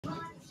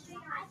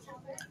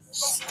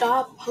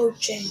Stop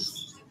Poaching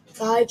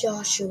by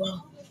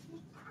Joshua.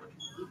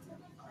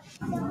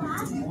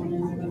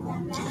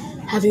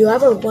 Have you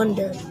ever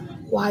wondered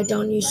why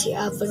don't you see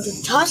elephants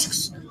with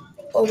tusks?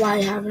 Or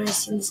why haven't I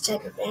seen this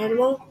type of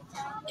animal?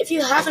 If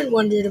you haven't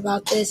wondered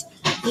about this,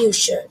 you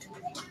should.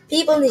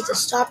 People need to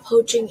stop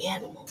poaching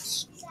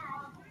animals.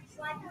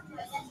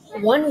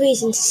 One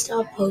reason to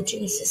stop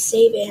poaching is to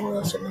save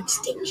animals from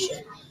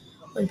extinction.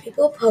 When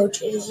people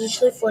poach, it is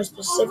usually for a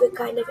specific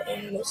kind of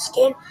animal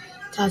skin,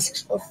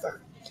 tusks, or fur.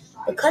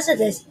 Because of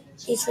this,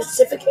 these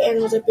specific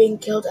animals are being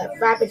killed at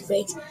rapid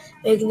rates,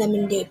 making them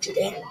endangered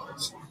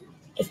animals.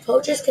 If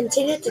poachers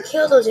continue to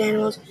kill those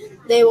animals,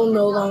 they will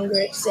no longer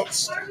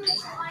exist.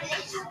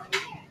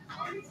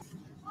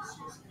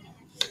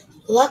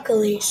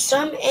 Luckily,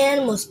 some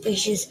animal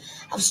species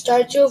have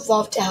started to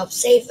evolve to help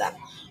save them.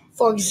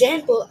 For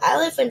example,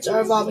 elephants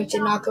are evolving to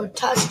knock out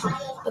tusks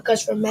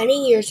because for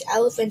many years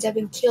elephants have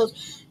been killed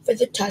for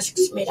the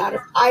tusks made out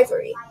of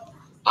ivory.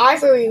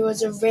 Ivory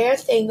was a rare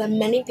thing that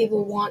many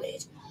people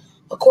wanted.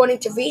 According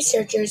to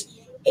researchers,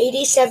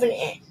 87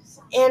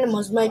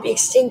 animals might be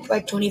extinct by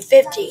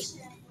 2050.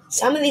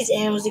 Some of these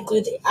animals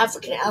include the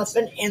African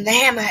elephant and the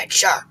hammerhead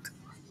shark.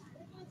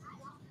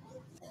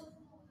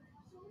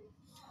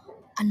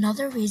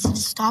 Another reason to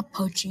stop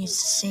poaching is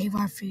to save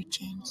our food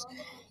chains.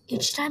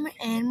 Each time an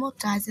animal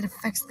dies, it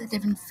affects the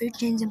different food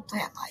chains in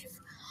plant life.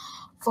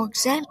 For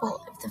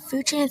example, if the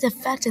food chain is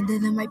affected,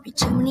 then there might be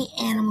too many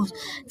animals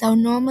that would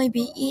normally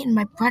be eaten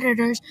by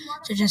predators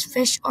such as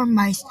fish or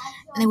mice,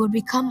 and they would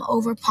become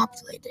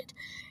overpopulated.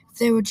 If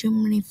there were too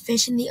many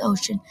fish in the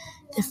ocean,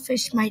 the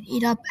fish might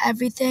eat up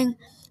everything,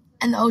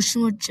 and the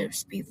ocean would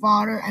just be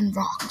water and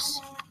rocks.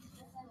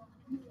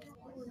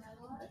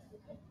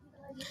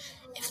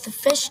 If the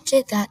fish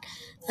did that,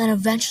 then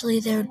eventually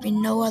there would be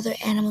no other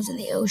animals in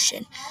the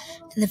ocean,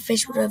 and the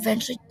fish would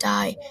eventually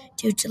die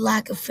due to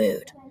lack of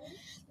food.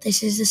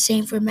 This is the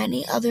same for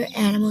many other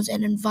animals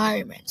and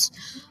environments.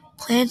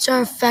 Plants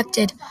are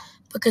affected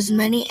because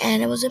many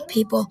animals and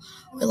people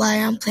rely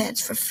on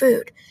plants for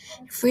food.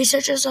 If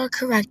researchers are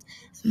correct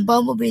and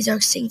bumblebees are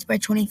extinct by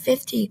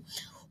 2050,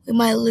 we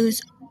might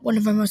lose one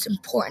of our most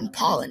important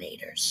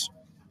pollinators.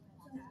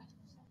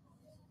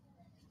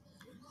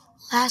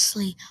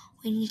 Lastly,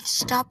 we need to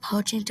stop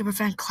poaching to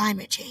prevent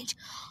climate change.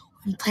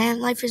 When plant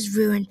life is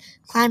ruined,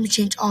 climate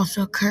change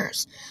also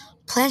occurs.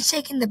 Plants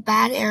take in the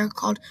bad air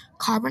called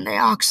carbon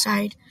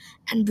dioxide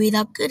and breathe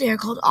out good air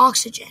called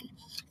oxygen.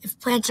 If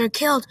plants are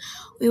killed,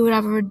 we would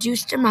have a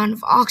reduced amount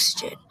of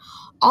oxygen.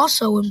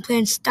 Also, when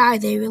plants die,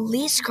 they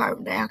release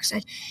carbon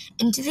dioxide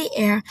into the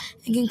air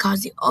and can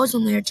cause the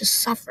ozone layer to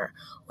suffer,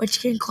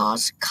 which can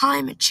cause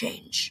climate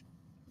change.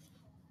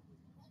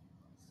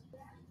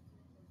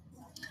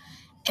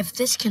 If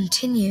this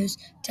continues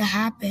to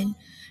happen,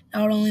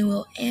 not only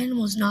will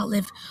animals not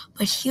live,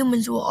 but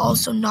humans will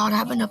also not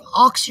have enough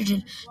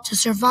oxygen to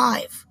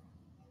survive.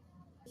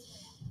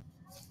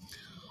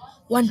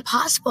 One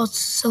possible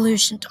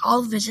solution to all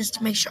of this is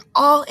to make sure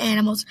all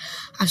animals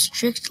have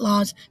strict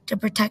laws to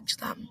protect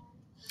them.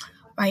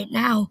 Right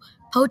now,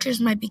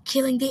 poachers might be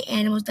killing the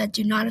animals that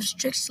do not have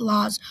strict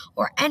laws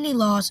or any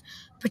laws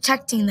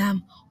protecting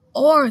them,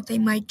 or they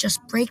might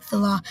just break the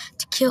law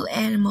to kill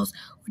animals,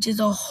 which is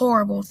a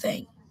horrible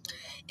thing.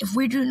 If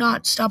we do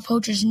not stop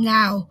poachers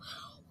now,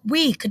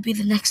 we could be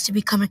the next to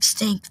become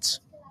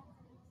extinct.